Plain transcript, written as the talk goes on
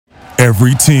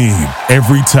Every team,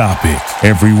 every topic,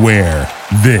 everywhere.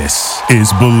 This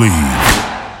is Believe.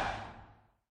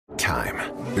 Time.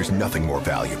 There's nothing more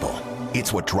valuable.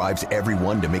 It's what drives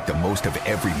everyone to make the most of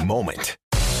every moment.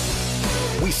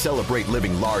 We celebrate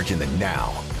living large in the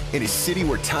now. In a city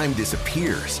where time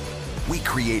disappears, we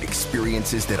create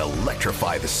experiences that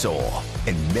electrify the soul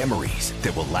and memories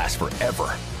that will last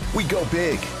forever. We go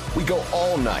big. We go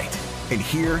all night. And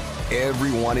here,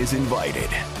 everyone is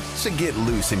invited. So get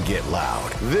loose and get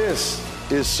loud. This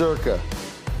is Circa.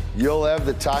 You'll have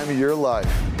the time of your life.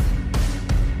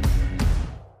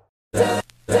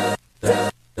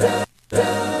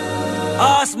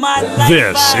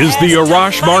 This is the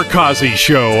Arash Markazi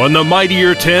Show on the Mightier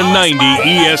 1090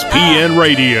 ESPN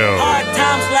Radio.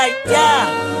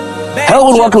 Hello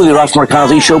and welcome to the Arash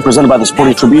Markazi Show, presented by the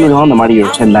Sporting Tribune on the Mightier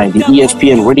 1090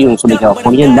 ESPN Radio in Southern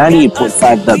California,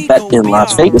 98.5 The Bet in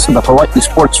Las Vegas, and the Hawaii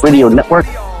Sports Radio Network,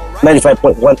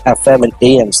 95.1 FM and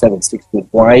AM 760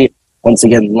 Hawaii. Once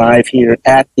again, live here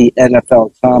at the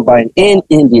NFL Combine in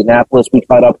Indianapolis. We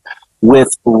caught up with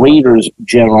Raiders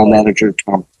General Manager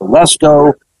Tom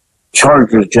Telesco,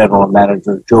 Chargers General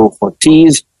Manager Joe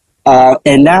Ortiz,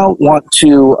 and now want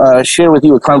to share with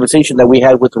you a conversation that we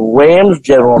had with Rams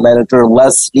General Manager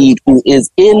Les Snead, who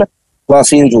is in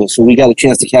Los Angeles. So we got a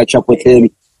chance to catch up with him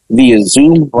via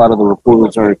Zoom. A lot of the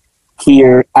reporters are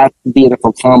here at the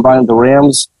NFL Combine. The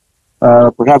Rams,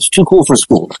 perhaps too cool for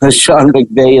school. Sean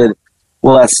McVay and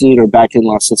Les Snead are back in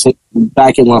Los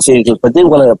Angeles, but did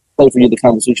want to play for you the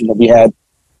conversation that we had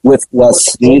with Les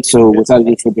Snead. So without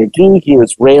any further ado, here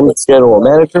is Rams General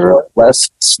Manager Les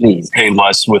Snead. Hey,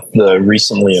 Les, with the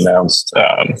recently announced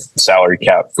salary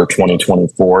cap for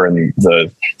 2024 and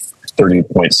the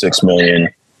 $30.6 million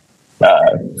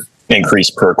increase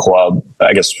per club,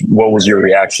 I guess, what was your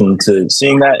reaction to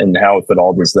seeing that, and how, if at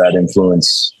all, does that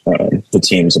influence the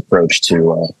team's approach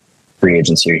to free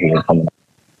agency here coming up?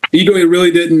 You know, it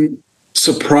really didn't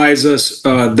surprise us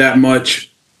that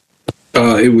much.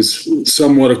 It was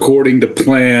somewhat according to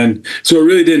plan. So it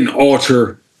really didn't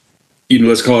alter,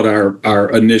 let's call it our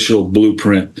initial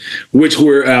blueprint, which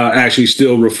we're actually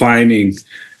still refining,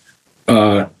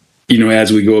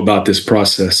 as we go about this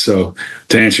process. So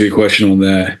to answer your question on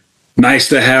that, nice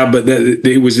to have, but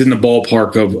it was in the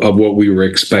ballpark of what we were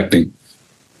expecting.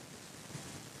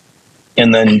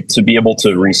 And then to be able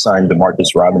to re-sign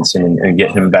DeMarcus Robinson and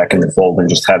get him back in the fold and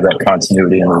just have that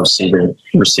continuity in the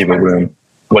receiver room,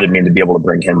 what did it mean to be able to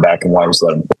bring him back, and why was that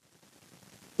important?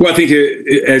 Well, I think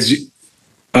as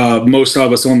most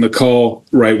of us on the call,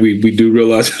 right, we do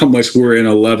realize how much we're in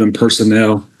 11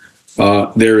 personnel.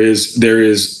 There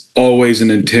is always an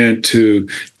intent to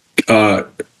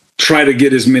try to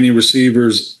get as many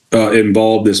receivers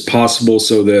involved as possible,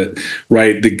 so that,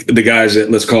 right, the guys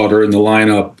that, let's call it, are in the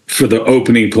lineup for the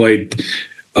opening play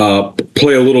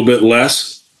play a little bit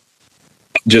less,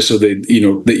 just so that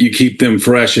that you keep them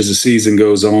fresh as the season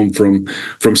goes on from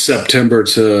September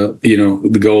to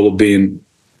the goal of being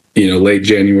late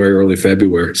January, early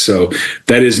February. So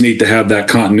that is neat to have that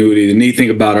continuity. The neat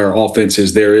thing about our offense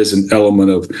is there is an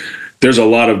element of, there's a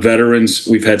lot of veterans.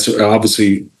 We've had,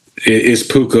 obviously, is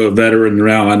Puka a veteran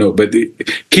now? I know, but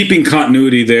keeping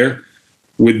continuity there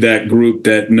with that group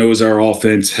that knows our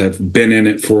offense, have been in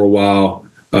it for a while,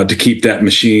 to keep that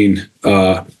machine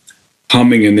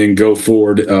humming, and then go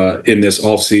forward in this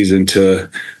offseason to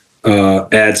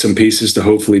add some pieces to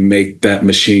hopefully make that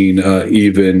machine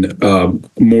even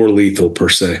more lethal, per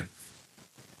se.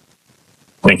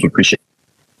 Thank you. Appreciate it.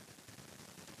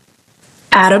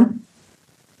 Adam?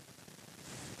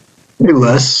 Hey,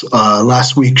 Les.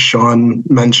 Last week, Sean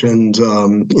mentioned,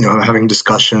 having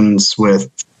discussions with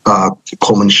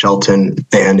Coleman Shelton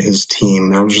and his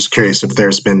team. I was just curious if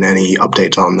there's been any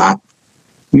updates on that.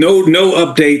 No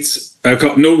updates.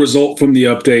 No result from the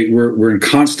update. We're in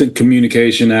constant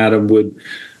communication, Adam, with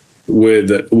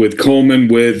Coleman,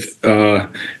 with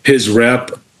his rep.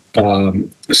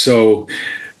 So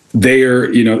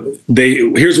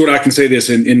here's what I can say this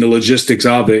in the logistics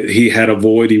of it. He had a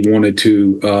void. He wanted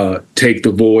to take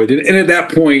the void. And at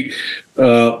that point,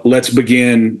 let's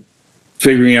begin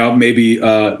figuring out maybe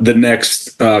the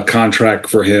next contract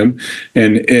for him.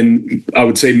 And I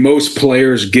would say most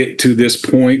players get to this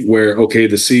point where, okay,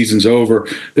 the season's over.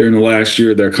 They're in the last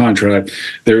year of their contract.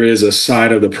 There is a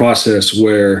side of the process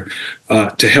where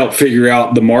to help figure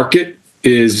out the market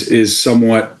is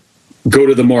somewhat go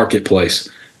to the marketplace.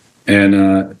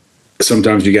 And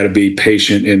sometimes you got to be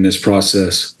patient in this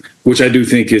process, which I do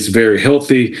think is very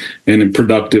healthy and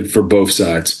productive for both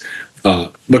sides.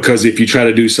 Because if you try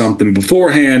to do something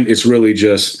beforehand, it's really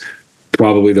just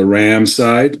probably the Rams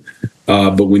side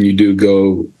But when you do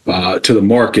go to the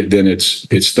market, then it's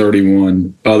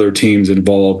 31 other teams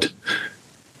involved,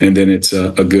 and then it's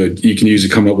a good. You can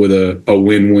usually come up with a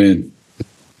win-win.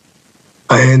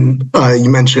 And you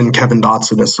mentioned Kevin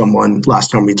Dotson as someone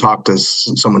last time we talked as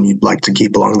someone you'd like to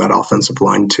keep along that offensive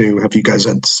line too. Have you guys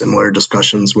had similar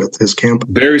discussions with his camp?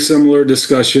 Very similar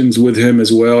discussions with him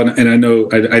as well. And I know,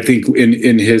 I think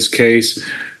in his case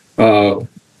will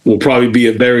probably be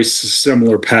a very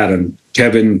similar pattern.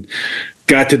 Kevin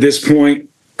got to this point,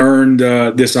 earned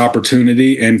this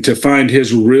opportunity, and to find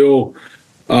his real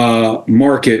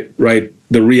market, right,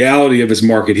 the reality of his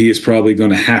market, he is probably going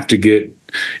to have to get.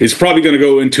 It's probably going to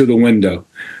go into the window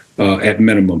at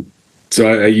minimum.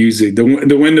 So I usually,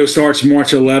 the window starts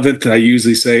March 11th. I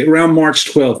usually say around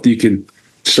March 12th, you can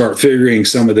start figuring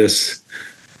some of this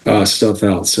stuff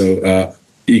out. So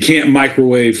you can't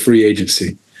microwave free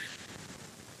agency.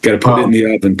 Got to put it in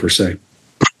the oven, per se.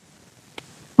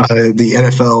 The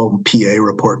NFL PA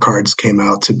report cards came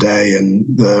out today, and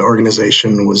the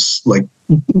organization was like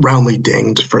roundly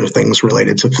dinged for things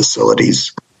related to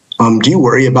facilities. Do you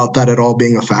worry about that at all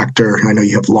being a factor? I know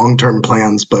you have long-term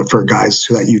plans, but for guys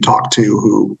that you talk to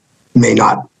who may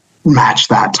not match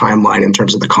that timeline in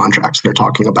terms of the contracts they're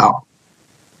talking about?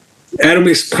 Adam,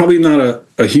 it's probably not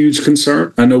a huge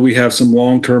concern. I know we have some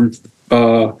long-term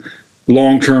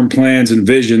plans and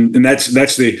vision, and that's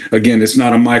again, it's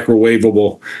not a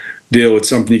microwavable deal. It's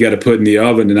something you got to put in the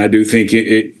oven, and I do think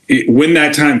it when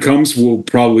that time comes, we'll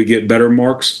probably get better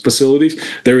marks facilities.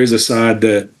 There is a side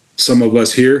that some of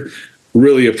us here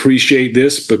really appreciate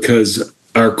this because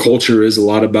our culture is a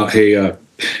lot about,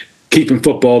 keeping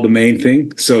football the main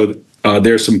thing. So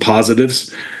there's some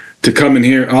positives to come in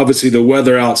here. Obviously, the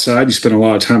weather outside, you spend a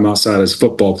lot of time outside as a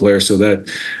football player, so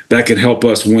that can help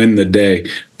us win the day.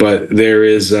 But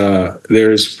there's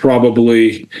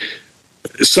probably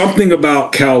something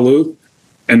about Kalu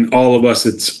and all of us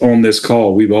that's on this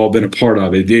call. We've all been a part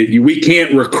of it. We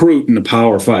can't recruit in the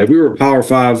Power 5. We were a Power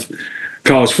 5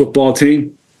 college football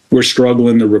team. We're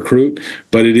struggling to recruit,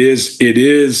 but it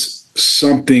is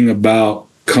something about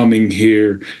coming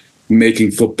here, making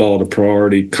football the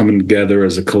priority, coming together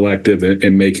as a collective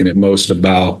and making it most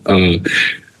about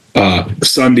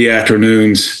Sunday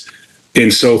afternoons in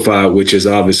SoFi, which is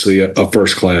obviously a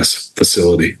first-class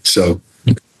facility. So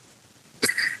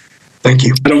thank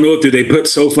you. I don't know if they put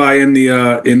SoFi in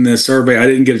the survey. I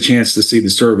didn't get a chance to see the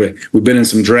survey. We've been in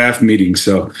some draft meetings,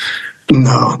 so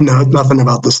No, nothing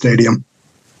about the stadium.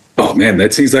 Oh, man,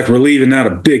 that seems like we're leaving out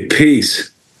a big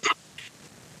piece.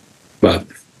 But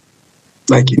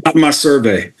thank you. Not my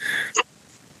survey.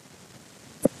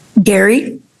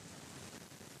 Gary?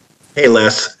 Hey,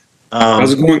 Les.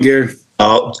 How's it going, Gary?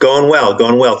 It's going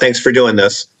well. Thanks for doing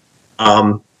this.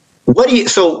 What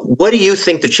do you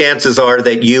think the chances are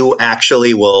that you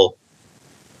actually will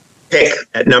pick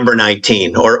at number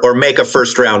 19 or make a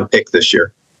first round pick this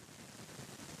year?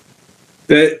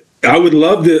 I would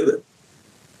love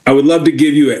to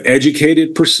give you an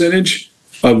educated percentage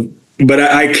but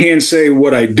I can say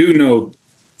what I do know,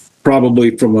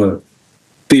 probably from a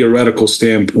theoretical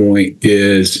standpoint,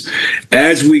 is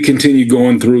as we continue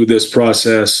going through this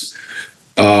process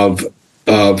of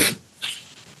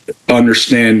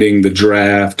understanding the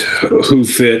draft, who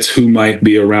fits, who might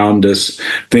be around us,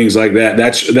 things like that.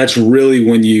 That's really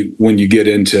when you get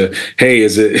into, hey,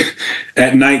 is it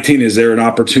at 19? Is there an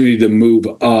opportunity to move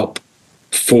up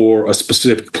for a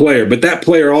specific player? But that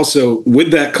player also,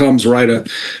 with that comes a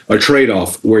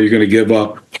trade-off where you're going to give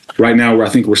up. Right now, I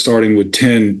think we're starting with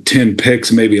 10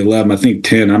 picks, maybe 11. I think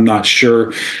 10. I'm not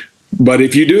sure. But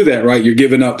if you do that, right, you're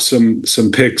giving up some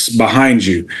picks behind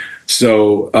you.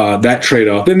 So that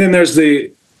trade-off. And then there's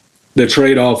the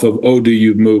trade-off of, do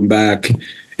you move back?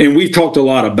 And we've talked a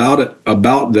lot about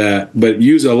that, but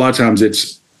usually a lot of times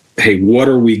it's, hey, what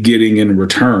are we getting in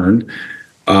return?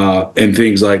 And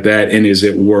things like that. And is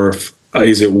it worth,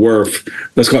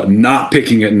 let's call it not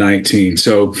picking at 19.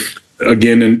 So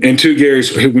again, and two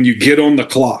Garys, when you get on the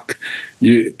clock,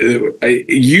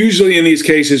 usually in these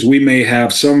cases, we may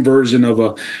have some version of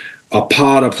a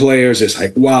pot of players. It's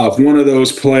like, wow, if one of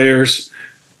those players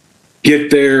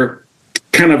get there,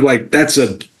 kind of like that's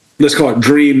let's call it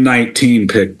dream 19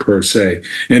 pick per se.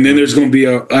 And then there's going to be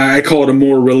I call it a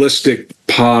more realistic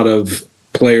pot of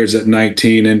players at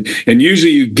 19. And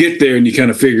usually you get there and you kind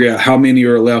of figure out how many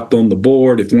are left on the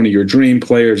board. If one of your dream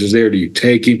players is there, do you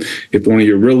take him? If one of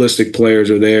your realistic players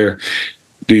are there,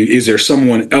 is there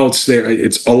someone else there?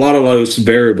 It's a lot of those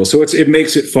variables. So it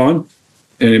makes it fun.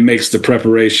 And it makes the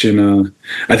preparation.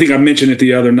 I think I mentioned it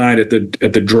the other night at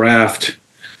the draft.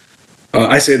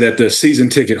 I say that the season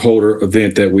ticket holder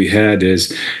event that we had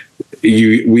is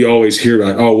we always hear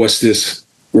about, oh, what's this?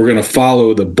 We're going to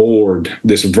follow the board,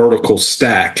 this vertical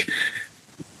stack.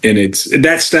 And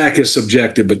that stack is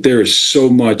subjective, but there is so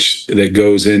much that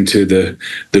goes into the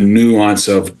nuance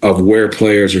of where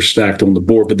players are stacked on the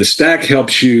board. But the stack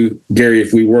helps you, Gary,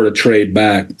 if we were to trade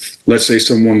back, let's say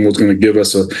someone was going to give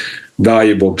us a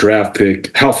valuable draft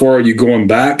pick, how far are you going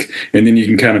back? And then you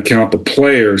can kind of count the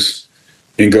players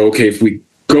and go, okay, if we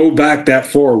go back that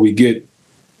far, we get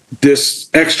this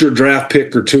extra draft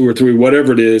pick or 2 or 3,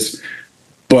 whatever it is,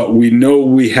 but we know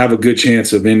we have a good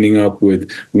chance of ending up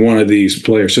with one of these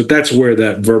players. So that's where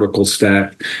that vertical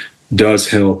stack does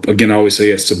help. Again, I always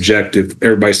say it's subjective.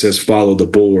 Everybody says follow the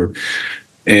board.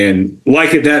 And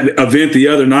like at that event the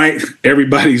other night,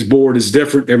 everybody's board is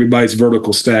different. Everybody's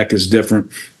vertical stack is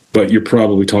different, but you're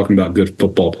probably talking about good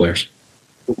football players.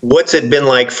 What's it been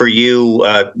like for you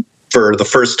for the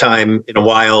first time in a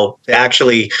while to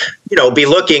actually, be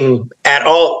looking at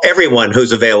everyone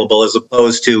who's available as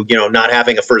opposed to, not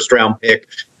having a first round pick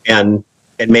and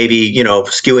maybe,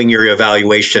 skewing your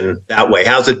evaluation that way?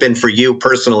 How's it been for you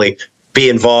personally be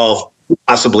involved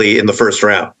possibly in the first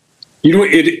round?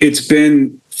 It's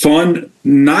been fun,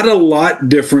 not a lot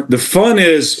different. The fun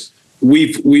is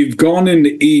we've gone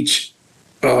into each,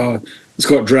 let's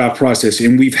call it draft process,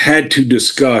 and we've had to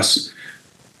discuss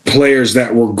players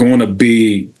that were going to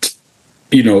be,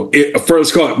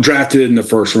 let's call it drafted in the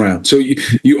first round. So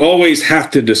you always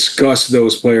have to discuss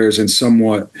those players and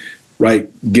somewhat, right,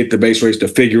 get the base rates to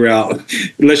figure out,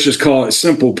 let's just call it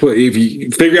simple. If you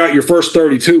figure out your first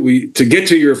 32, to get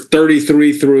to your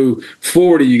 33 through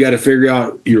 40, you got to figure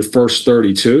out your first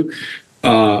 32.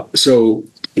 So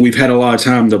we've had a lot of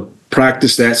time to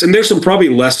practice that. And there's some probably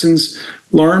lessons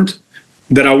learned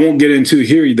that I won't get into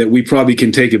here that we probably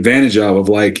can take advantage of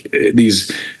like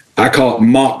these, I call it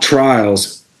mock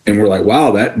trials. And we're like,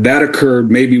 wow, that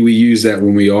occurred. Maybe we use that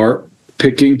when we are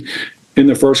picking in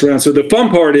the first round. So the fun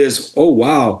part is, oh,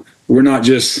 wow, we're not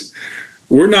just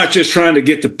trying to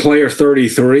get to player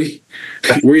 33.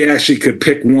 We actually could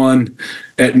pick one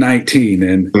at 19.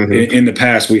 And in the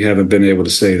past, we haven't been able to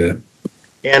say that.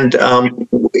 And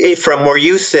from where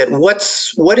you sit,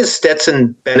 what is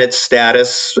Stetson Bennett's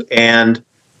status? And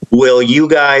will you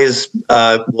guys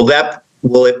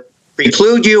will it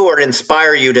preclude you or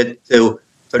inspire you to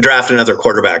draft another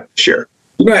quarterback this year?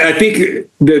 Right. I think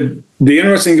the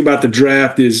interesting thing about the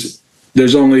draft is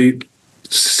there's only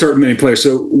certain many players.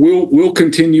 So we'll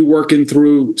continue working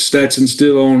through Stetson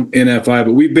still on NFI,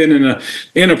 but we've been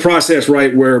in a process,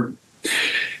 right, where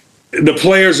the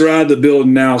players are out of the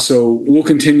building now, so we'll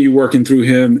continue working through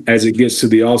him as it gets to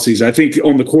the offseason. I think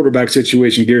on the quarterback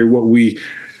situation, Gary, what we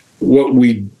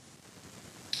do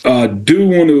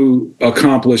want to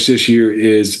accomplish this year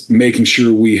is making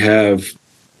sure we have,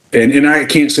 and I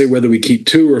can't say whether we keep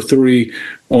 2 or 3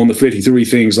 on the 53,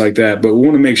 things like that, but we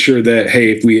want to make sure that,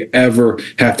 hey, if we ever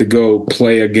have to go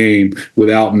play a game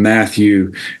without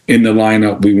Matthew in the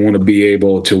lineup, we want to be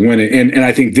able to win it. And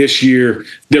I think this year,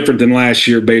 different than last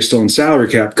year, based on salary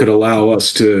cap, could allow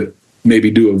us to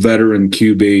maybe do a veteran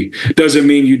QB. Doesn't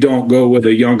mean you don't go with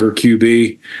a younger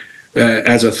QB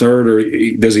as a third,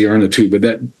 or does he earn the 2? But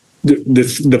that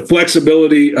the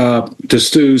flexibility to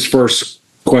Stu's first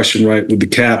question, right, with the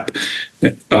cap,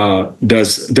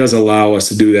 does allow us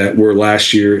to do that. Where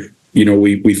last year,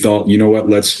 we thought, what,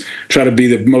 let's try to be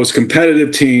the most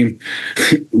competitive team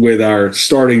with our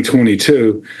starting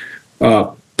 22.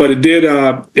 But it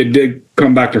did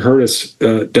come back to hurt us.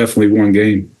 Definitely one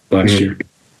game last year.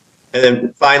 And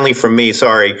then finally, from me,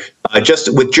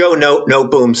 just with Joe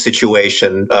Noteboom's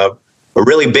situation, a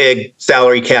really big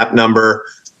salary cap number.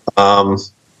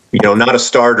 Not a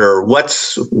starter.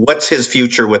 What's his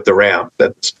future with the Rams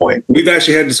at this point? We've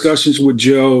actually had discussions with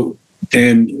Joe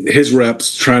and his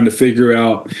reps trying to figure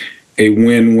out a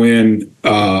win-win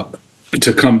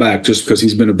to come back, just because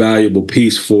he's been a valuable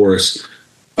piece for us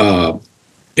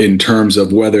in terms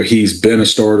of whether he's been a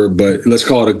starter, but let's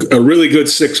call it a really good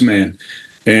 6-man.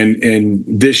 And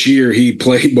this year he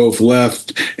played both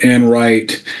left and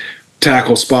right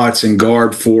tackle spots and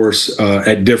guard force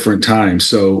at different times.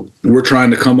 So we're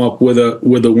trying to come up with a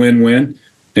win-win.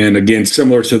 And again,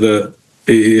 similar to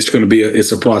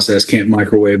it's a process. Can't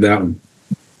microwave that one.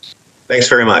 Thanks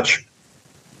very much.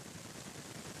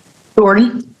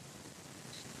 Jordan.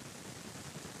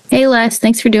 Hey, Les.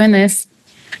 Thanks for doing this.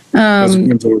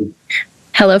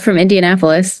 Hello from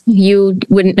Indianapolis. You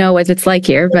wouldn't know what it's like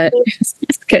here, but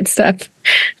it's good stuff.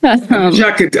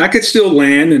 I could still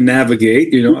land and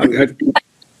navigate.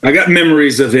 I got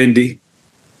memories of Indy.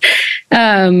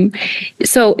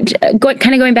 So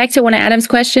kind of going back to one of Adam's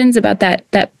questions about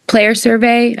that player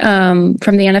survey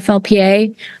from the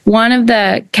NFLPA, one of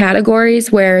the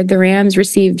categories where the Rams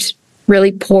received a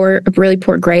really poor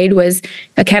grade was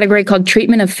a category called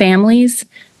treatment of families.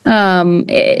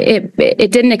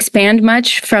 It didn't expand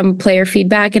much from player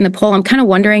feedback in the poll. I'm kind of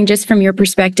wondering, just from your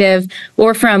perspective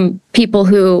or from people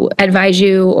who advise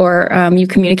you or you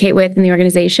communicate with in the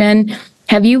organization,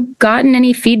 have you gotten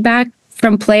any feedback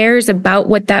from players about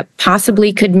what that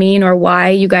possibly could mean, or why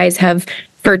you guys have,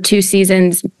 for 2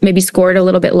 seasons, maybe scored a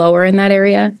little bit lower in that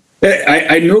area?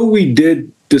 I know we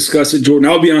did discuss it, Jordan.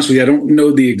 I'll be honest with you, I don't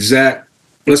know the exact,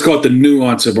 let's call it the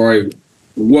nuance of, all right,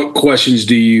 what questions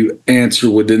do you answer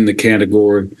within the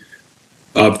category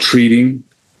of treating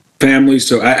families?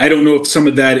 So I don't know if some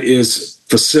of that is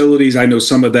facilities. I know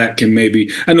some of that can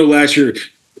I know last year,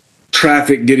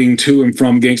 traffic getting to and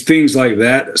from games, things like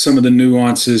that, some of the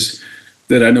nuances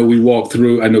that I know we walked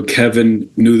through. I know Kevin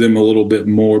knew them a little bit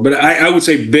more. But I would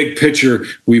say big picture,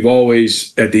 we've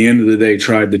always, at the end of the day,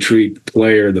 tried to treat the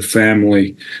player, the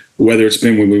family, whether it's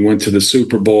been when we went to the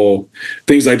Super Bowl,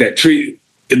 things like that. Treat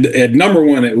at number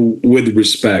one with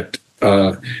respect.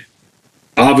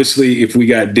 Obviously, if we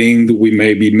got dinged, we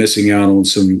may be missing out on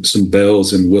some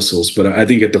bells and whistles. But I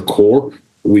think at the core,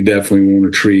 we definitely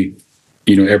want to treat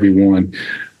everyone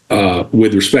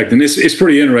with respect. And it's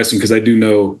pretty interesting because I do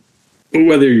know,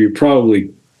 whether you're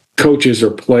probably coaches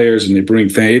or players and they bring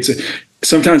fans,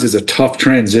 sometimes it's a tough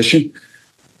transition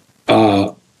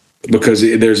because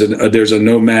there's a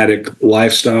nomadic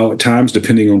lifestyle at times,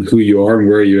 depending on who you are and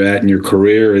where you're at in your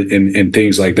career and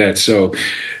things like that. So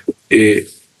it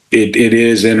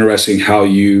is interesting how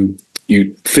you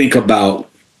think about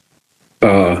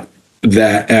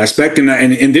that aspect.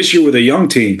 And this year with a young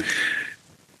team,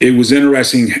 it was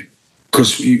interesting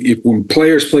because when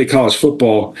players play college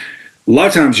football, a lot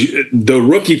of times the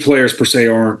rookie players per se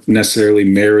aren't necessarily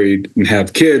married and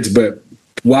have kids, but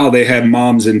while they have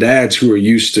moms and dads who are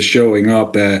used to showing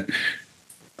up at,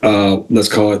 let's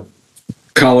call it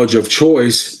college of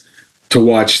choice to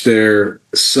watch their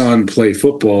son play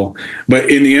football.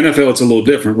 But in the NFL, it's a little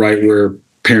different, right? Where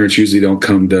parents usually don't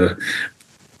come to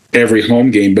every home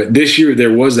game. But this year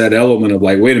there was that element of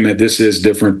like, wait a minute, this is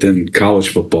different than college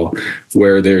football,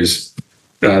 where there's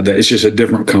it's just a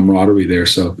different camaraderie there.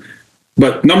 So,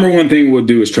 but number one thing we'll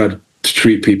do is try to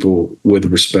treat people with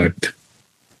respect.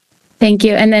 Thank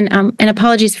you. And then, and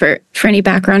apologies for any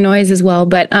background noise as well,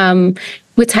 but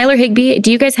with Tyler Higbee,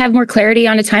 do you guys have more clarity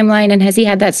on a timeline, and has he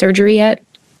had that surgery yet?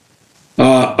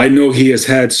 I know he has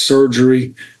had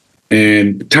surgery,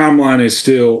 and timeline is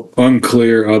still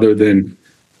unclear, other than,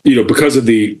 because of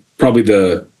probably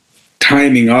the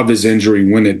timing of his injury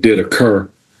when it did occur,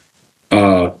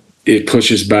 it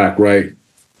pushes back, right?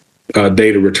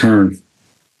 Day to return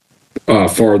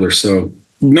farther. So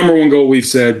number one goal we've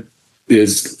said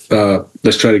is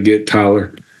let's try to get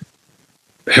Tyler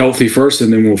healthy first,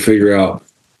 and then we'll figure out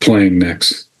playing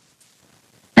next.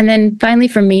 And then finally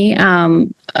for me,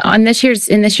 in this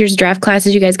year's draft class,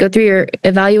 as you guys go through your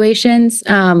evaluations,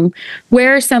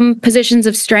 where are some positions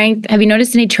of strength? Have you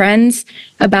noticed any trends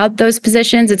about those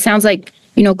positions? It sounds like,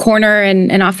 corner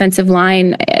and offensive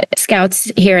line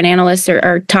scouts here and analysts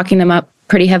are talking them up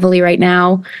pretty heavily right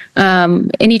now.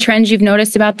 Any trends you've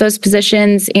noticed about those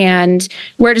positions, and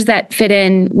where does that fit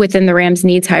in within the Rams'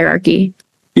 needs hierarchy?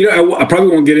 I probably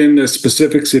won't get into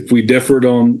specifics if we differed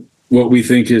on what we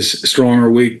think is strong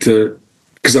or weak,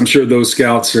 because I'm sure those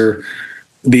scouts are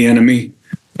the enemy,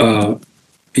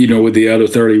 with the other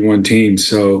 31 teams.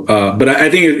 So, but I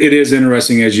think it is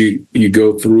interesting as you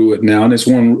go through it now, and it's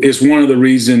one of the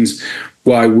reasons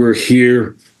why we're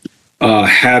here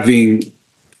having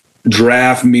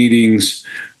draft meetings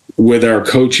with our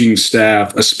coaching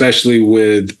staff, especially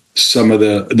with some of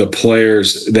the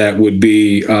players that would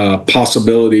be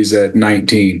possibilities at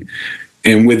 19.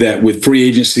 And with free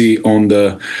agency on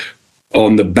the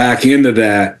back end of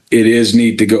that, it is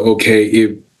neat to go, okay,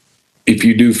 if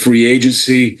you do free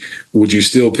agency, would you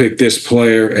still pick this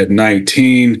player at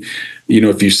 19?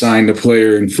 If you sign the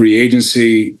player in free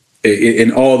agency,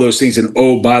 and all those things. And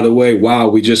oh, by the way, wow,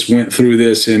 we just went through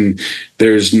this and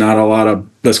there's not a lot of,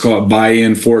 let's call it,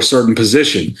 buy-in for a certain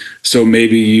position. So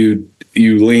maybe you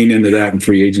lean into that in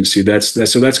free agency. That's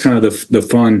kind of the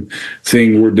fun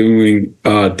thing we're doing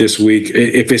this week.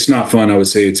 If it's not fun, I would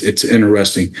say it's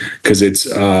interesting, because it's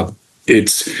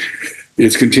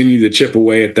continuing to chip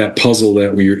away at that puzzle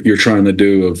that you're trying to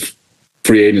do of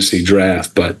free agency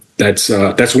draft. But that's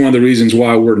one of the reasons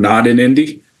why we're not in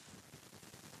Indy.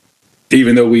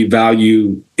 Even though we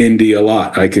value Indy a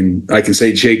lot, I can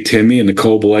say Jake Timmy and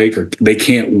Nicole Blake they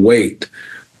can't wait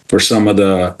some of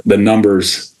the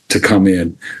numbers to come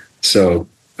in. So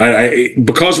I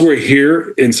because we're here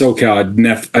in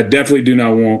SoCal, I definitely do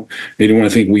not want anyone to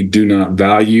think we do not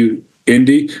value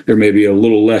Indy. There may be a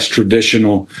little less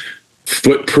traditional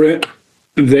footprint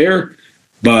there,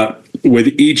 but with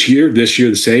each year, this year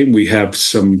the same, we have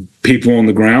some people on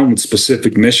the ground with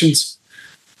specific missions.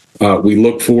 We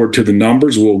look forward to the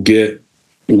numbers. We'll get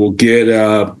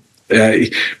probably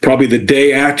the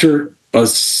day after a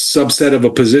subset of a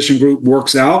position group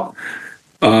works out.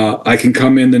 I can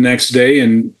come in the next day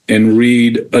and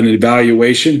read an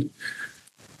evaluation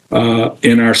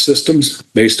in our systems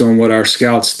based on what our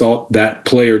scouts thought that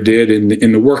player did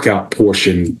in the workout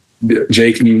portion.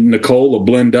 Jake and Nicole will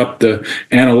blend up the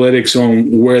analytics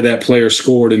on where that player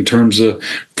scored in terms of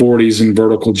 40s and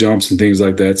vertical jumps and things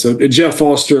like that. So Jeff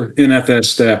Foster, NFS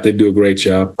staff, they do a great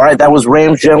job. All right, that was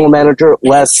Rams general manager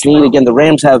Les Snead. Again, the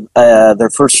Rams have their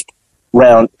first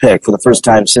round pick for the first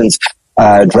time since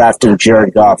drafting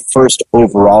Jared Goff first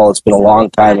overall. It's been a long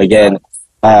time. Again,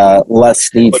 Les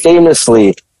Snead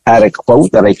famously had a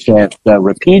quote that I can't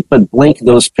repeat, but blink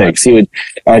those picks. He would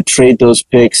trade those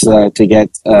picks to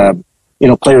get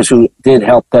players who did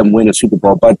help them win a Super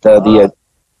Bowl. But the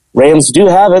Rams do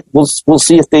have it. We'll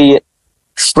see if they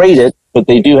trade it, but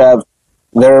they do have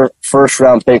their first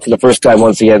round pick for the first time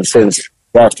once again since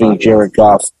drafting Jared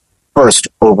Goff first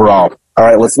overall. All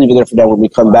right, let's leave it there for now. When we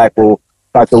come back, we'll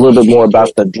talk a little bit more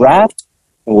about the draft,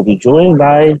 and we'll be joined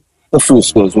by the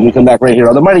Fuscos when we come back right here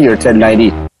on the Mighty Year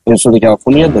 1090 in Southern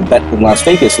California, the Bet in Las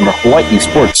Vegas, and the Hawaii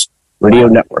Sports Radio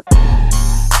Network.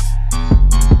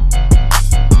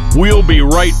 We'll be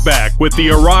right back with the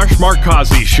Arash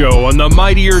Markazi Show on the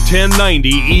Mighty Year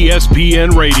 1090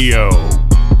 ESPN Radio.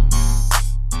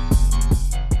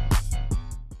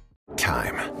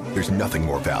 Time. There's nothing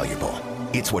more valuable.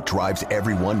 It's what drives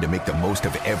everyone to make the most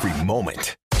of every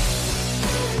moment.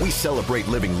 We celebrate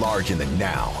living large in the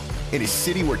now. In a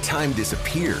city where time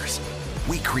disappears,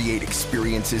 we create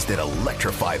experiences that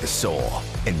electrify the soul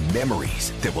and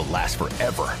memories that will last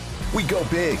forever. We go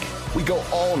big, we go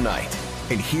all night,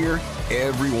 and here,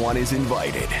 everyone is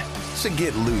invited. So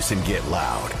get loose and get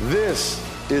loud. This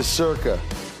is Circa.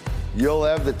 You'll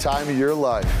have the time of your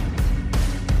life.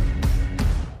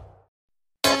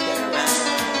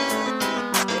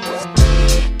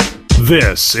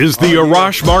 This is the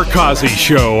Arash Markazi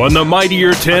Show on the Mighty Year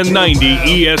 1090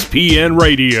 ESPN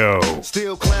Radio.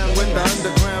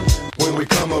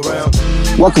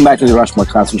 Welcome back to the Arash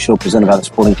Markazi Show, presented by the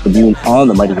Sporting Tribune on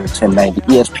the Mighty Year 1090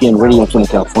 ESPN Radio in Southern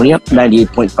California,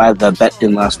 98.5 The Bet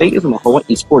in Las Vegas, and the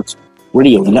Hawaii Sports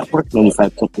Radio Network,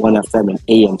 95.1 FM and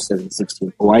AM 760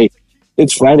 in Hawaii.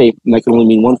 It's Friday, and that can only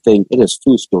mean one thing. It is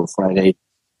Fusco Friday.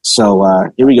 So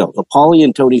here we go. The Paulie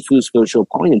and Tony Fusco Show.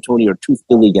 Paulie and Tony are two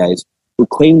Philly guys who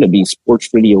claim to be sports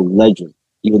radio legends,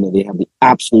 even though they have the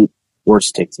absolute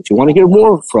worst takes. If you want to hear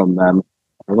more from them,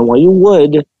 I don't know why you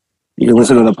would. You can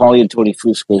listen to the Paulie and Tony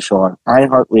Fusco Show on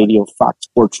iHeartRadio, Fox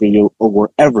Sports Radio, or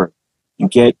wherever you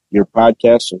get your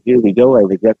podcast. So here we go. I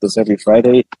regret this every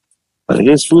Friday, but it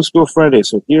is Fusco Friday.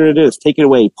 So here it is. Take it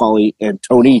away, Paulie and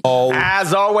Tony.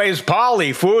 As always,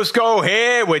 Paulie Fusco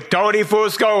here with Tony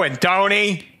Fusco and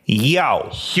Tony. Yo.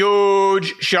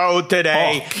 Huge show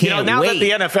today. Now that the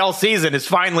NFL season is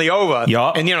finally over,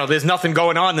 and, there's nothing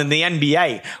going on in the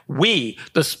NBA, we,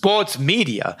 the sports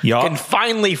media, can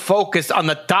finally focus on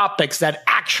the topics that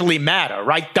actually matter.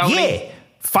 Right, Tony? Yeah.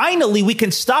 Finally, we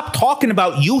can stop talking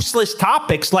about useless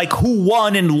topics like who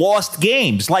won and lost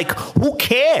games. Like, who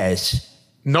cares?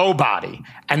 Nobody.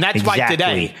 And that's why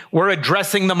today we're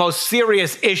addressing the most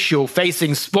serious issue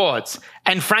facing sports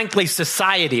and, frankly,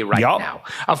 society right now.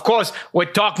 Of course, we're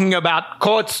talking about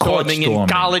court storming in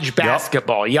college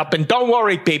basketball. And don't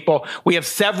worry, people. We have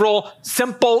several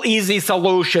simple, easy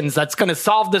solutions that's going to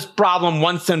solve this problem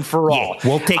once and for all.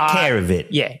 We'll take care of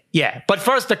it. Yeah. But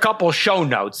first, a couple show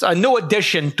notes. A new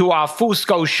addition to our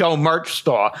Fusco Show merch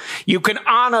store. You can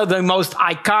honor the most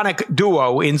iconic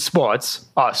duo in sports,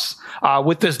 us,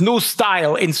 with this new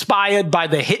style inspired by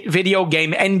the hit video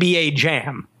game NBA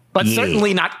Jam. But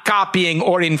certainly not copying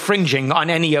or infringing on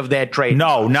any of their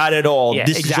trademarks. No, not at all.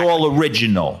 This is all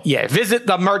original. Visit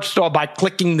the merch store by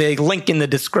clicking the link in the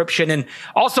description. And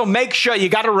also make sure you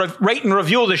got to rate and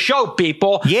review the show,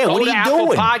 people. Yeah, Go what to are you Apple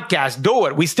doing? Podcast, do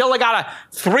it. We still got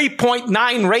a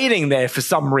 3.9 rating there for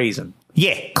some reason.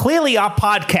 Yeah, clearly our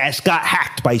podcast got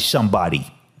hacked by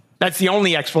somebody. That's the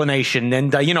only explanation.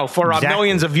 And, for our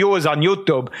millions of viewers on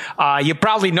YouTube, you're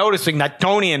probably noticing that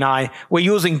Tony and I were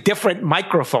using different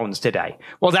microphones today.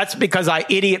 Well, that's because our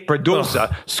idiot producer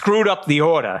screwed up the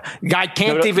order. Guy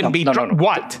can't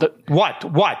What? What?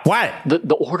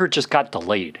 The order just got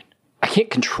delayed. I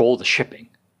can't control the shipping.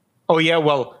 Oh, yeah,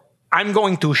 well, I'm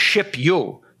going to ship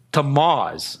you to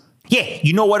Mars. Yeah,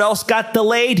 you know what else got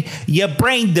delayed? Your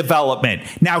brain development.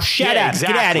 Now shut up.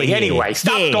 Exactly. Get out of here. Anyway,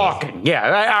 stop talking.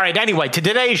 Yeah, all right. Anyway, to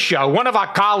today's show, one of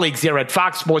our colleagues here at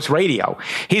Fox Sports Radio,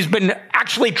 he's been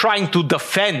actually trying to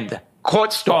defend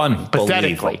court storming,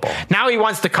 pathetically. Now he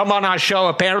wants to come on our show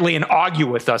apparently and argue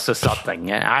with us or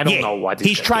something. I don't know what.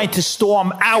 He's trying to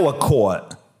storm our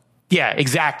court. Yeah,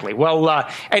 exactly. Well,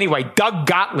 anyway, Doug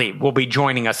Gottlieb will be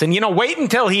joining us. And, wait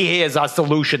until he hears our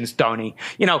solutions, Tony.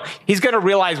 He's going to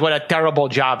realize what a terrible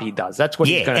job he does. That's what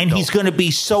he's going to do. And he's going to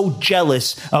be so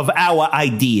jealous of our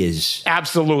ideas.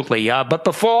 Absolutely. But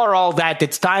before all that,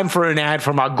 it's time for an ad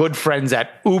from our good friends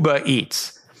at Uber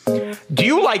Eats. Do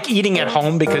you like eating at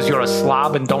home because you're a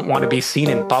slob and don't want to be seen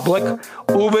in public?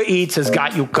 Uber Eats has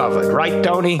got you covered, right,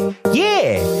 Tony?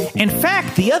 Yeah. In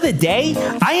fact, the other day,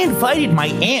 I invited my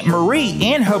Aunt Marie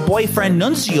and her boyfriend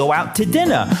Nunzio out to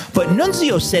dinner. But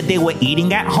Nunzio said they were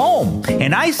eating at home.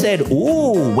 And I said,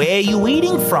 ooh, where are you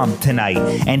eating from tonight?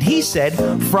 And he said,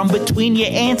 from between your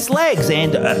aunt's legs.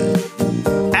 And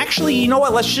actually, you know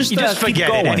what? Let's just forget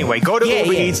it. Anyway, go to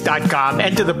UberEats.com,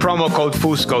 enter the promo code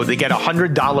Fusco to get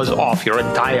 $100 off your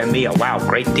entire meal. Wow,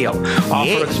 great deal.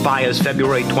 Offer expires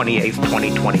February 28th,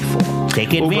 2024.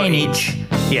 Take advantage.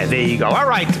 Yeah, there you go. All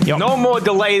right. No more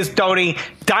delays, Tony.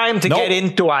 Time to get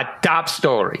into our top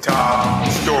story. Top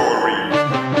story.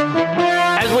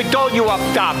 As we told you up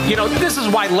top, this is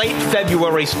why late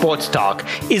February sports talk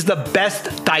is the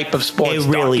best type of sports talk. It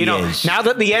really is. Now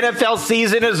that the NFL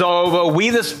season is over, we,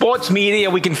 the sports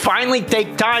media, we can finally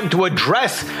take time to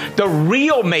address the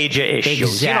real major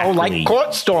issues, like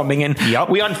court storming. And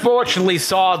we unfortunately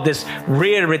saw this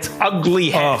rear its ugly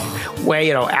head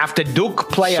where, after Duke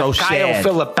player Kyle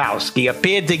Filipowski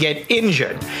appeared to get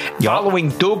injured following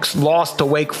Duke's loss to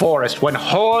Wake Forest when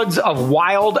hordes of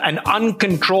wild and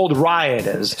uncontrolled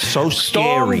rioters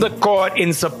stormed the court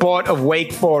in support of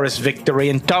Wake Forest victory.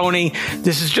 And Tony,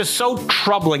 this is just so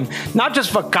troubling, not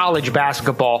just for college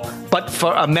basketball, but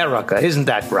for America. Isn't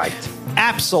that right?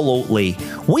 Absolutely.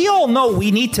 We all know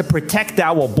we need to protect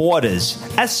our borders,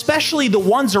 especially the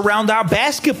ones around our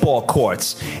basketball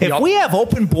courts. If we have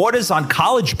open borders on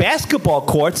college basketball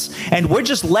courts and we're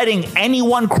just letting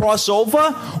anyone cross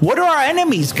over, what are our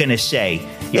enemies going to say?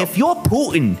 If you're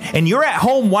Putin and you're at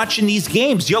home watching these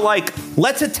games, you're like,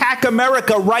 let's attack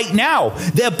America right now.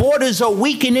 Their borders are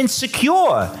weak and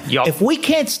insecure. If we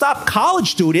can't stop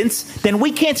college students, then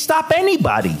we can't stop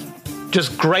anybody.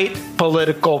 Just great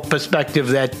political perspective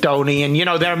there, Tony. And,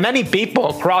 there are many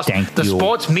people across the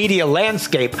sports media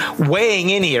landscape weighing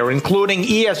in here, including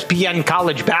ESPN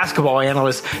college basketball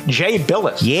analyst Jay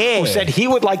Billis, who said he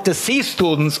would like to see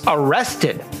students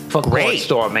arrested for court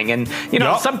storming. And,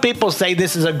 some people say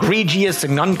this is egregious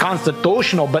and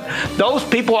unconstitutional, but those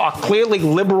people are clearly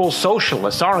liberal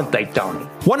socialists, aren't they, Tony?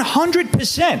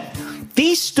 100%.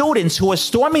 These students who are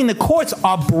storming the courts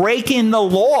are breaking the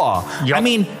law. I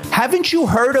mean, haven't you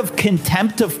heard of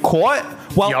contempt of court?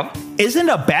 Well, isn't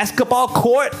a basketball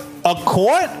court a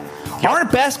court?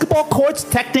 Aren't basketball courts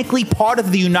technically part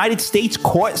of the United States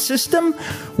court system?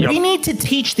 We need to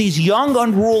teach these young,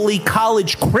 unruly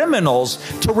college criminals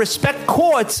to respect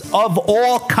courts of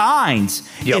all kinds.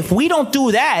 If we don't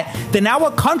do that, then our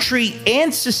country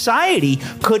and society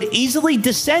could easily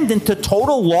descend into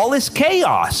total lawless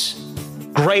chaos.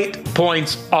 Great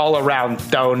points all around,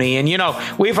 Tony. And,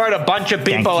 we've heard a bunch of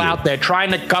people out there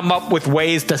trying to come up with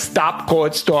ways to stop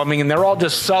court storming, and they're all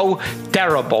just so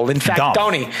terrible. In fact,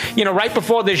 Tony, right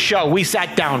before this show, we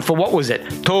sat down for, what was it,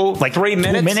 3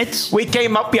 minutes? 2 minutes? We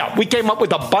came up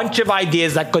with a bunch of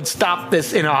ideas that could stop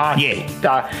this in a heartbeat.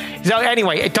 So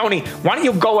anyway, Tony, why don't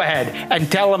you go ahead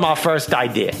and tell them our first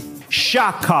idea?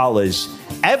 Shock collars.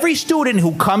 Every student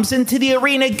who comes into the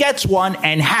arena gets one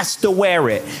and has to wear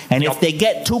it. And if they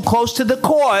get too close to the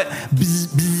court,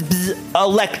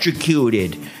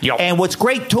 electrocuted. And what's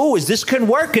great, too, is this can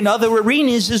work in other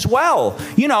arenas as well.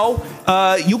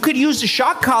 You could use the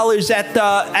shock collars at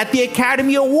the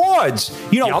Academy Awards.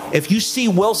 If you see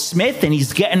Will Smith and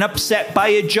he's getting upset by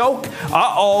a joke,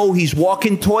 he's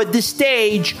walking toward the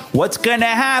stage. What's going to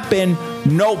happen?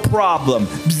 No problem.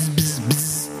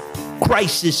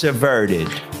 Crisis averted.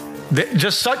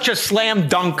 Just such a slam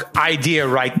dunk idea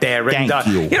right there. Thank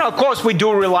you. Of course, we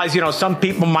do realize, some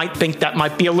people might think that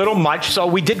might be a little much. So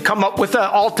we did come up with an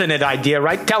alternate idea,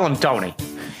 right? Tell him, Tony.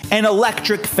 An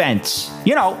electric fence.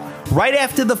 Right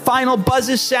after the final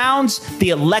buzzer sounds, the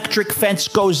electric fence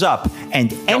goes up,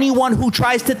 and anyone who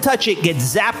tries to touch it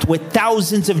gets zapped with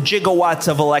thousands of gigawatts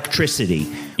of electricity.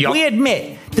 We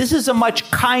admit, this is a much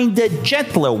kinder,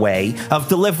 gentler way of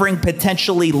delivering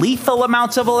potentially lethal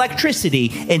amounts of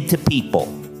electricity into people.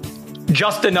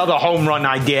 just another home run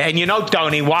idea. And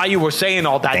Tony, while you were saying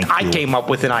all that, I came up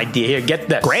with an idea. Here, get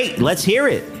this. Great. Let's hear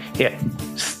it. Here,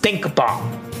 stink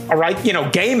bomb. All right,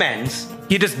 game ends.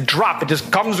 You just drop it, just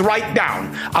comes right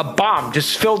down. A bomb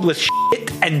just filled with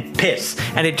shit and piss,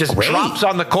 and it just drops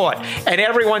on the court. And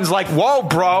everyone's like, "Whoa,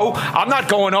 bro! I'm not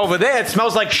going over there. It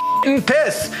smells like shit and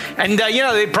piss." And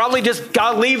they probably just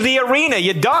gotta leave the arena.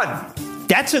 You're done.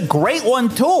 That's a great one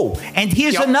too. And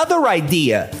here's another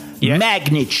idea. Yeah.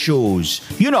 Magnet shoes.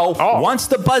 Once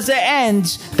the buzzer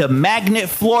ends, the magnet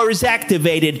floor is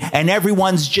activated, and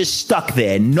everyone's just stuck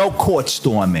there. No court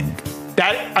storming.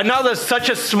 Such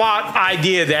a smart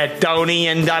idea there, Tony.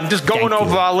 And I'm just going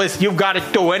over our list. You've got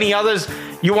it too. Any others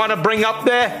you want to bring up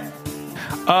there?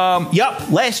 Yep.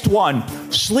 Last one.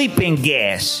 Sleeping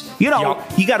gas. You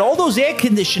got all those air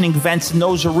conditioning vents in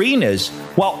those arenas.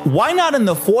 Well, why not in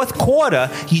the fourth quarter,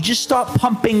 you just start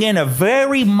pumping in a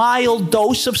very mild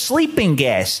dose of sleeping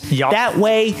gas. That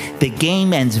way, the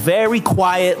game ends very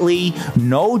quietly,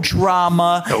 no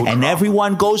drama, and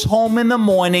everyone goes home in the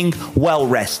morning well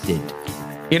rested.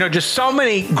 Just so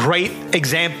many great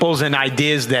examples and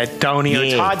ideas there, Tony.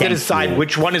 It's hard to decide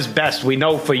which one is best. We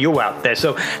know for you out there,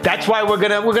 so that's why we're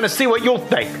gonna see what you'll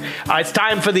think. It's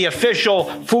time for the official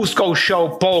Fusco Show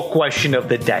poll question of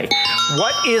the day.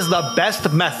 What is the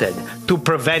best method to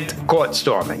prevent court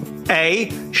storming? A.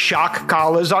 Shock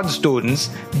collars on students.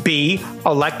 B.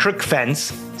 Electric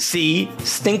fence. C.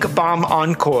 Stink bomb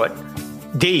on court.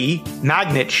 D.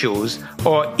 Magnet shoes.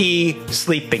 Or E.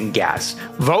 Sleeping gas.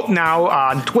 Vote now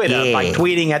on Twitter by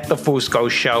tweeting at the Fusco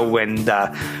Show, and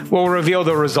we'll reveal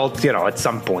the results, at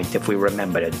some point if we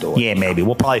remember to do it. Yeah, maybe.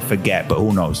 We'll probably forget, but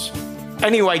who knows?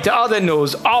 Anyway, to other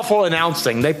news, awful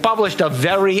announcing. They published a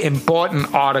very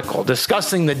important article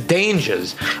discussing the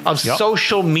dangers of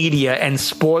social media and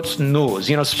sports news.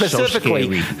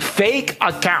 Specifically fake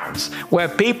accounts where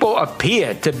people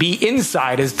appear to be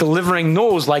insiders delivering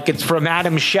news like it's from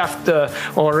Adam Schefter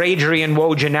or Adrian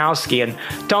Wojnarowski.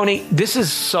 And Tony, this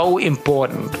is so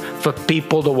important for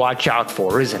people to watch out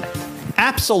for, isn't it?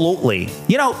 Absolutely.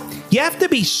 You have to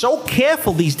be so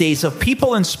careful these days of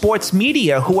people in sports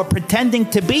media who are pretending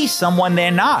to be someone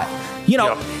they're not.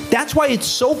 That's why it's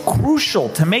so crucial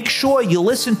to make sure you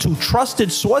listen to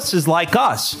trusted sources like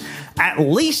us. At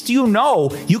least you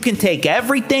can take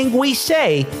everything we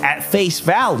say at face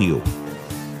value.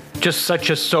 Just such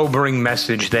a sobering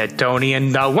message there, Tony.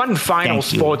 And one final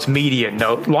sports media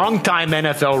note. Longtime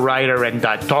NFL writer and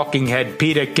talking head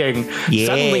Peter King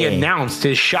suddenly announced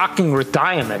his shocking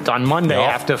retirement on Monday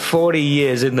after 40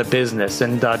 years in the business.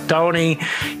 And Tony,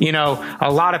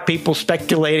 a lot of people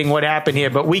speculating what happened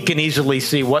here, but we can easily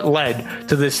see what led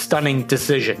to this stunning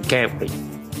decision, can't we?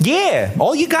 Yeah,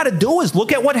 all you got to do is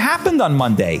look at what happened on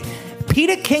Monday.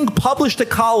 Peter King published a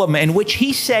column in which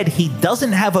he said he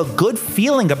doesn't have a good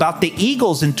feeling about the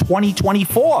Eagles in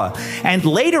 2024. And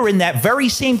later in that very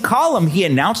same column, he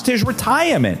announced his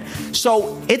retirement.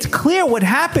 So it's clear what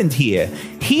happened here.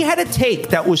 He had a take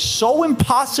that was so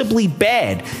impossibly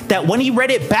bad that when he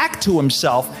read it back to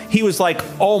himself, he was like,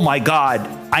 oh my God,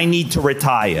 I need to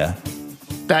retire.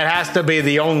 That has to be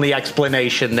the only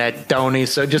explanation there, Tony.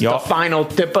 So just the final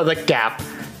tip of the cap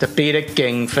to Peter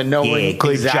King for knowing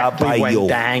exactly when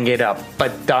to hang it up.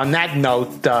 But on that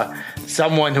note,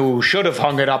 someone who should have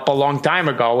hung it up a long time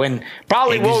ago and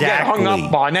probably will get hung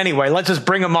up on anyway. Let's just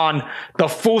bring him on the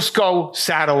Fusco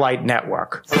Satellite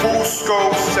Network.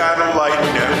 Fusco Satellite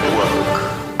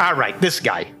Network. All right, this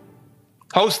guy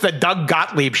hosts the Doug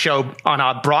Gottlieb Show on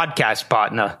our broadcast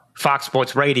partner, Fox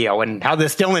Sports Radio, and how they're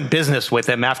still in business with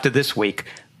him after this week.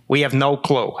 We have no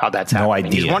clue how that's happening. No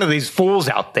idea. He's one of these fools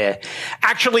out there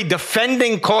actually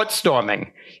defending court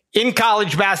storming in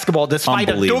college basketball, despite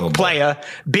a Duke player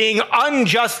being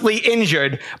unjustly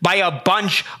injured by a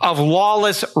bunch of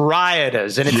lawless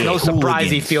rioters. And it's no surprise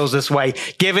he feels this way,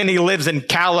 given he lives in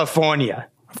California.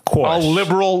 Of course. All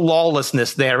liberal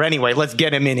lawlessness there. Anyway, let's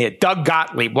get him in here. Doug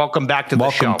Gottlieb, welcome back to the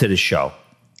show. Welcome to the show.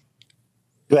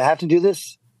 Do I have to do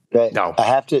this? No. I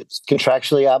have to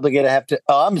contractually obligated. I have to.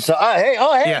 Oh, I'm sorry.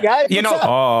 Hey, guys. We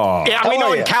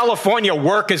know in California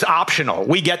work is optional.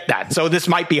 We get that. So this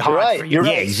might be hard for you. You're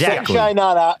right. Exactly.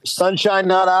 Sunshine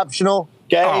not optional.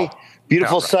 Okay.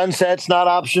 Beautiful sunsets not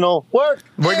optional. Work.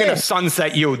 We're going to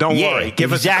sunset you. Don't worry.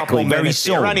 Give us a couple minutes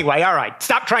here. Anyway, all right.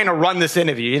 Stop trying to run this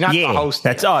interview. You're not the host.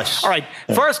 That's us. All right.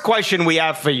 First question we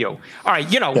have for you. All right.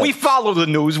 We follow the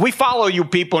news. We follow you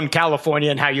people in California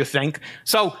and how you think.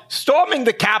 So storming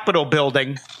the Capitol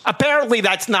building, apparently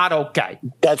that's not okay.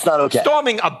 That's not okay.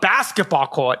 Storming a basketball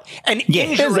court and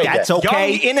injuring young,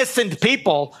 innocent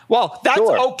people, well, that's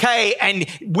okay and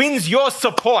wins your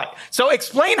support. So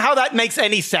explain how that makes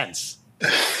any sense.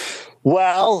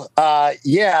 Well,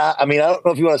 yeah. I mean, I don't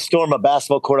know if you want to storm a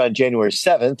basketball court on January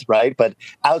 7th, right? But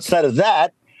outside of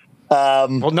that,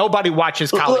 well, nobody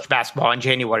watches college basketball on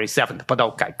January 7th. But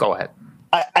okay, go ahead.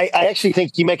 I actually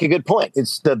think you make a good point.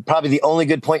 It's probably the only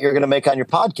good point you're going to make on your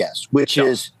podcast, which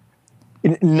is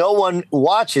no one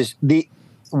watches the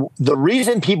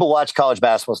reason people watch college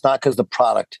basketball is not because the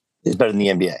product is better than the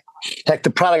NBA. Heck, the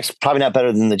product's probably not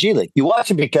better than the G League. You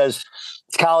watch it because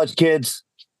it's college kids.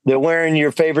 They're wearing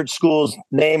your favorite school's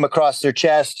name across their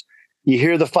chest. You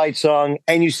hear the fight song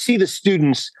and you see the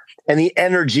students and the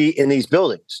energy in these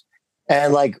buildings.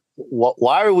 And like,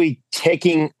 why are we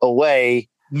taking away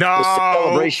the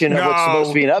celebration of what's supposed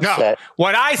to be an upset? No.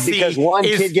 What I see because one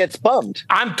kid gets bummed.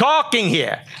 I'm talking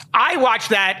here. I watch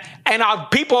that, and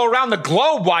people around the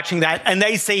globe watching that, and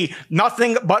they see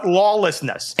nothing but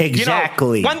lawlessness.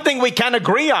 Exactly. You know, one thing we can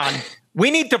agree on. We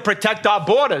need to protect our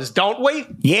borders, don't we?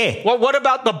 Yeah. Well, what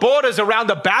about the borders around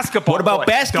the basketball court? What about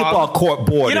basketball court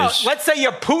borders? You know, let's say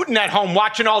you're Putin at home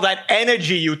watching all that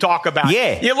energy you talk about.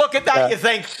 Yeah. You look at that, you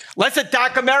think, let's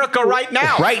attack America right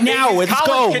now. Right now, let's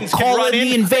go. Call it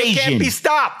the invasion. They can't be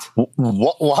stopped.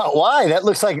 Why? That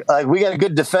looks like we got a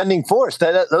good defending force.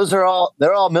 They're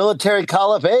all military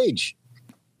call of age.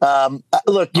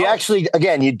 Look, you actually,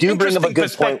 again, you do bring up a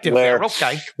good point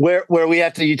where we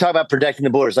have to, you talk about protecting the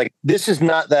borders. Like, this is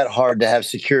not that hard to have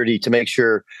security to make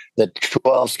sure that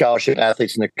 12 scholarship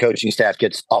athletes and their coaching staff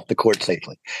gets off the court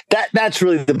safely. That's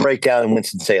really the breakdown in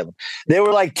Winston-Salem. There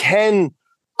were like 10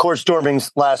 court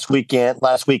stormings last week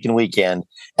and weekend,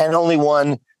 and only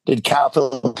one did Cal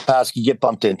Filipowski get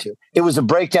bumped into. It was a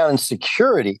breakdown in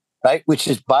security. Right, which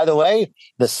is, by the way,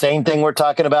 the same thing we're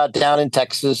talking about down in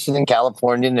Texas and in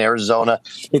California and Arizona.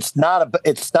 It's not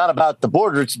about the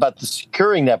border; it's about the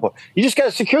securing that border. You just got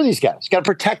to secure these guys. You got to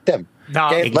protect them. No,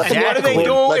 okay? What do they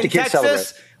do in Texas?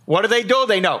 Celebrate. What do?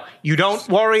 They know. You don't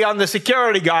worry on the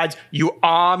security guards. You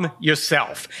arm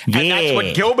yourself. And that's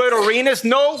what Gilbert Arenas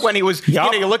knew when he was,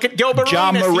 you look at Gilbert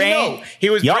John Arenas. Morant. He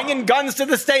was bringing guns to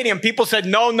the stadium. People said,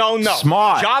 no.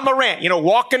 Smart. John Morant,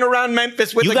 walking around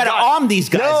Memphis with a gun. You got to arm these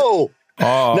guys.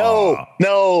 No,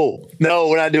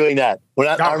 we're not doing that. We're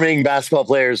not arming basketball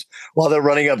players while they're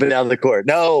running up and down the court.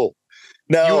 No.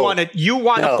 You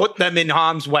want to put them in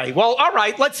harm's way. Well, all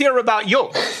right, let's hear about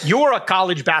you. You were a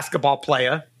college basketball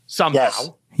player somehow. Yes.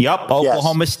 Yep,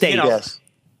 Oklahoma State. Yes.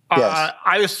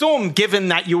 I assume, given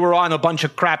that you were on a bunch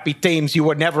of crappy teams, you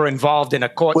were never involved in a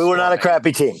court. We were not a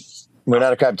crappy team. We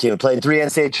played in 3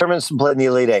 NCAA tournaments and played in the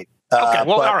Elite Eight. Okay,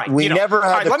 well, all right. We never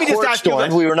had the court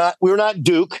storm. We were not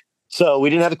Duke, so we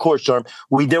didn't have the court storm.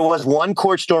 There was one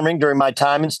court storming during my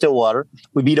time in Stillwater.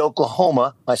 We beat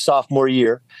Oklahoma my sophomore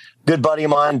year. Good buddy of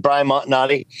mine, Brian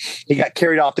Montanati, he got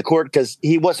carried off the court because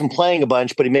he wasn't playing a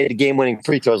bunch, but he made the game-winning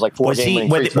free throws, like four game-winning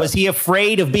free throws. Was he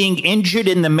afraid of being injured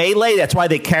in the melee? That's why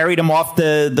they carried him off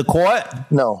the court?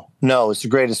 No. It's the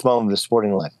greatest moment of his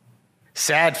sporting life.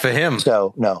 Sad for him.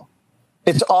 So, no.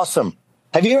 It's awesome.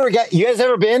 Have you guys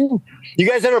ever been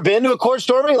to a court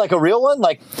storming, like a real one?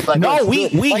 No,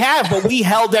 we have, but we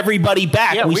held everybody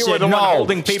back. Yeah, we said, were the one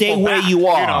holding people stay where you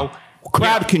are.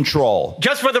 Crowd control.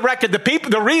 Just for the record,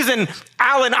 the reason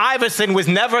Allen Iverson was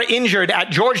never injured at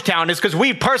Georgetown is because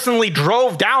we personally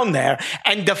drove down there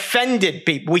and defended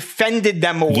people. We fended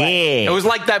them away. Yeah. It was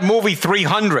like that movie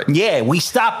 300. Yeah, we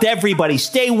stopped everybody.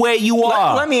 Stay where you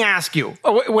are. Let me ask you,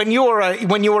 when you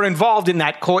were involved in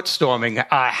that court storming,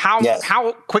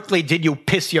 how quickly did you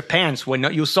piss your pants when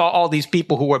you saw all these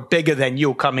people who were bigger than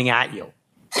you coming at you?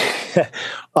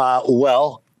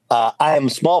 I am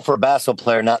small for a basketball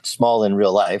player, not small in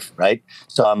real life, right?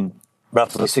 So I'm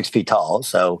roughly 6 feet tall.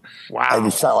 So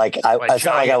it's not like I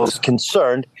was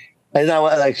concerned. It's not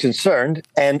like I was concerned.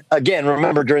 And again,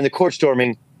 remember, during the court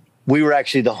storming, we were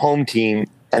actually the home team,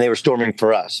 and they were storming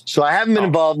for us. So I haven't been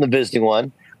involved in the visiting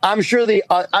one. I'm sure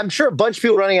a bunch of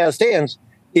people running out of stands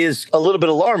is a little bit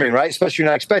alarming, right? Especially if you're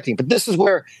not expecting. But this is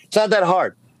where it's not that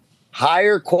hard.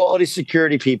 Hire quality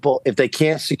security people if they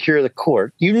can't secure the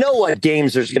court. You know what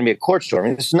games there's going to be a court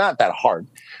storming. It's not that hard.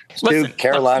 Listen,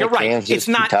 Carolina, you're right. Kansas, it's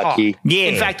not Kentucky. Yeah.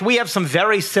 In fact, we have some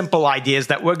very simple ideas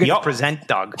that we're going to present,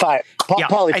 Doug.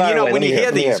 Paulie, and when you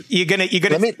hear these, you're gonna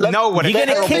know what you're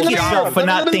gonna kick yourself for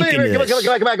not thinking this.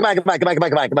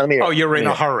 Come on. Oh, you're in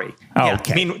a hurry.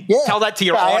 Okay. I mean, tell that to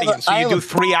your audience. So you do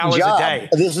 3 hours a day.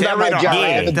 This is not my job.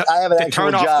 I have an to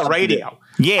turn off the radio.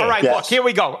 Yeah. All right, look, here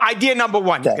we go. Idea number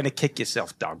one. You're going to kick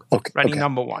yourself, Doug. Ready,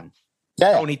 number one.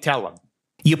 Tony, tell him.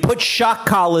 You put shock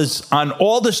collars on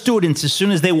all the students as soon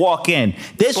as they walk in.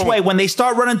 This way, when they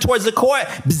start running towards the court,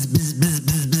 bzz, bzz, bzz,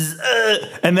 bzz,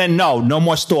 bzz, and then no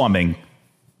more storming.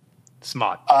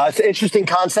 Smart. It's an interesting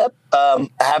concept.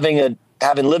 Having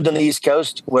having lived on the East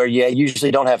Coast where you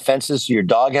usually don't have fences, so your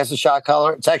dog has a shot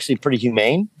collar. It's actually pretty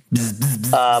humane.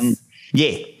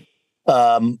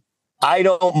 I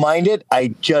don't mind it.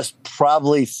 I just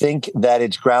probably think that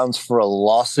it's grounds for a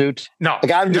lawsuit. No,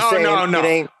 like I'm just saying, it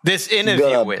ain't this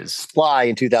interview is fly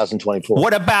in 2024.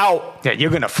 What about? Yeah,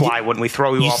 you're gonna fly when we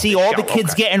throw you. You off see the all show. the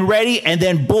kids getting ready, and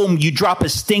then boom, you drop a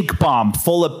stink bomb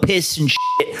full of piss and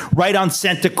shit right on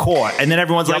center court, and then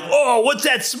everyone's like, "Oh, what's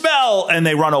that smell?" And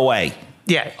they run away.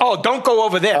 Yeah. Oh, don't go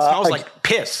over there. It smells like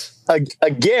piss.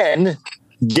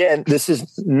 Again, this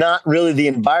is not really the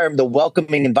environment, the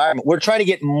welcoming environment. We're trying to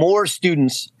get more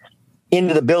students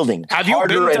into the building. Have you been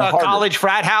to a college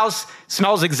frat house?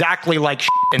 Smells exactly like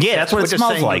shit. Yeah, that's what it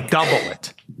smells like. Double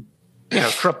it.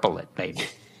 Triple it, maybe.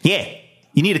 Yeah.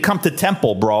 You need to come to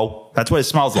Temple, bro. That's what it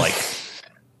smells like.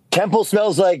 Temple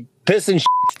smells like piss and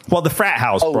shit. Well, the frat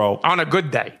house, bro. On a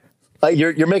good day.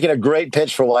 You're making a great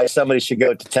pitch for why somebody should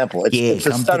go to Temple. It's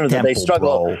a stunner that they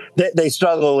struggle. They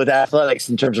struggle with athletics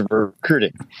in terms of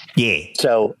recruiting. Yeah.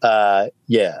 So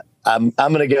I'm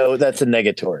gonna go. That's a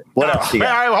negatory. What else? All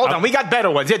right, hold on. We got better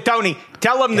ones. Yeah, Tony,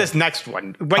 tell them this next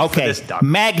one. Wait for this stuff.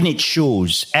 Magnet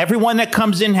shoes. Everyone that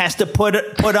comes in has to put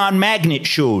on magnet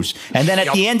shoes, and then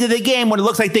at the end of the game, when it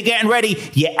looks like they're getting ready,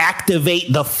 you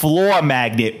activate the floor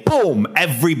magnet. Boom!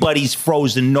 Everybody's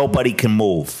frozen. Nobody can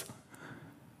move.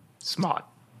 Smart.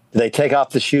 They take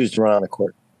off the shoes to run on the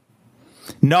court.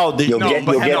 No, you'll get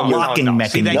locking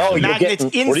mechanism. See, magnets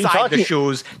inside the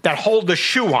shoes that hold the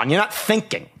shoe on. You're not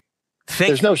thinking.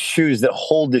 There's no shoes that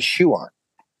hold the shoe on.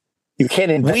 You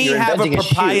can't invent. We have a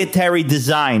proprietary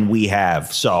design. We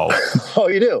have so. Oh,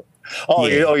 you do.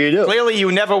 You do. Clearly,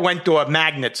 you never went to a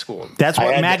magnet school. That's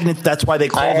what magnet. That's why they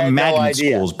call them magnet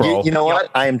schools, bro. You know what?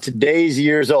 I am today's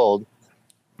years old.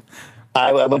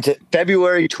 I went to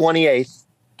February 28th.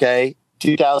 Okay,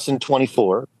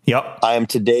 2024. Yep. I am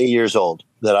today years old.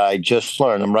 That I just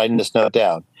learned. I'm writing this note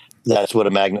down. That's what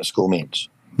a magnet school means.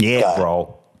 Yeah,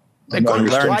 bro.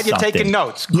 Glad you're taking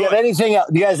notes. Do you have anything else?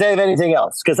 Do you guys have anything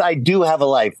else? Because I do have a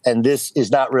life, and this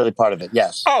is not really part of it.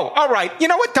 Yes. Oh, all right. You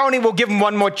know what, Tony? We'll give him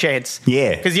one more chance.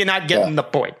 Yeah. Because you're not getting the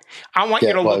point. I want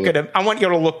you to look at him. I want you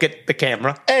to look at the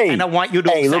camera. And I want you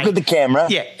to look at the camera.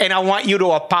 Yeah. And I want you to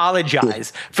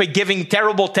apologize for giving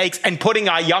terrible takes and putting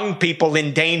our young people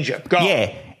in danger. Go.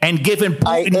 Yeah. And giving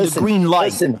Putin the green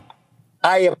light. Listen,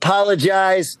 I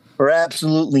apologize for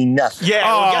absolutely nothing.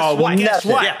 Yeah, well, guess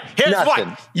what? Yeah. Here's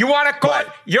what. You want a court?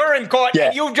 Right. You're in court,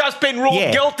 and you've just been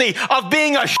ruled guilty of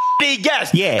being a shitty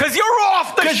guest. Yeah. Because you're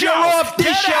off the show. You're off the show.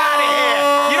 Get out of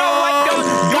here. You know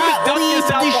what? Don't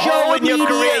yourself a hole in your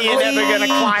career. You're never going to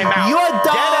climb out. You're done.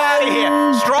 Get out of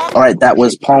here. Strong. All right, that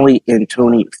was Paulie and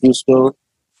Tony Fusco.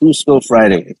 Fusco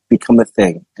Friday. It's become a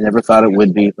thing. I never thought it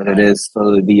would be, but it is.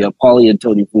 So the Paulie and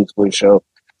Tony Fusco show.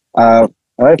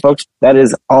 All right, folks, that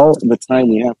is all the time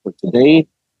we have for today.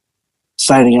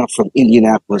 Signing off from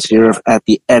Indianapolis here at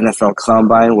the NFL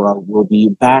Combine, where we'll be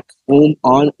back home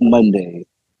on Monday.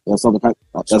 That's all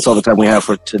the time we have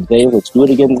for today. Let's do it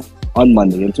again on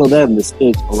Monday. Until then, this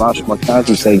is Arash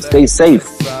Markazi saying stay safe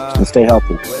and stay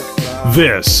healthy.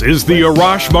 This is the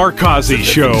Arash Markazi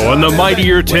Show on the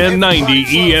Mightier 1090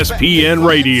 ESPN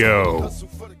Radio.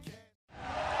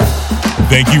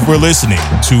 Thank you for listening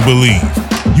to Believe.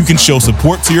 You can show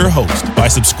support to your host by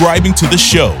subscribing to the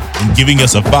show and giving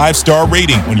us a 5-star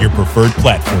rating on your preferred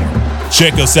platform.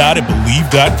 Check us out at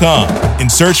Believe.com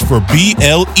and search for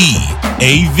BLEAV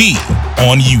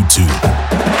on YouTube.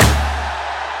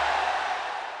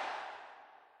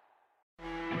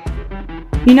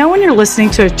 You know when you're listening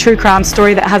to a true crime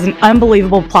story that has an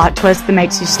unbelievable plot twist that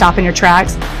makes you stop in your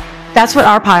tracks? That's what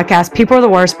our podcast, People Are the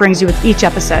Worst, brings you with each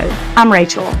episode. I'm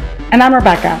Rachel. And I'm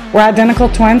Rebecca. We're identical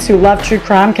twins who love true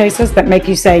crime cases that make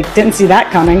you say, didn't see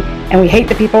that coming, and we hate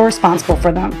the people responsible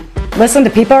for them. Listen to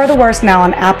People Are the Worst now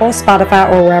on Apple, Spotify,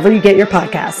 or wherever you get your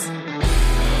podcasts.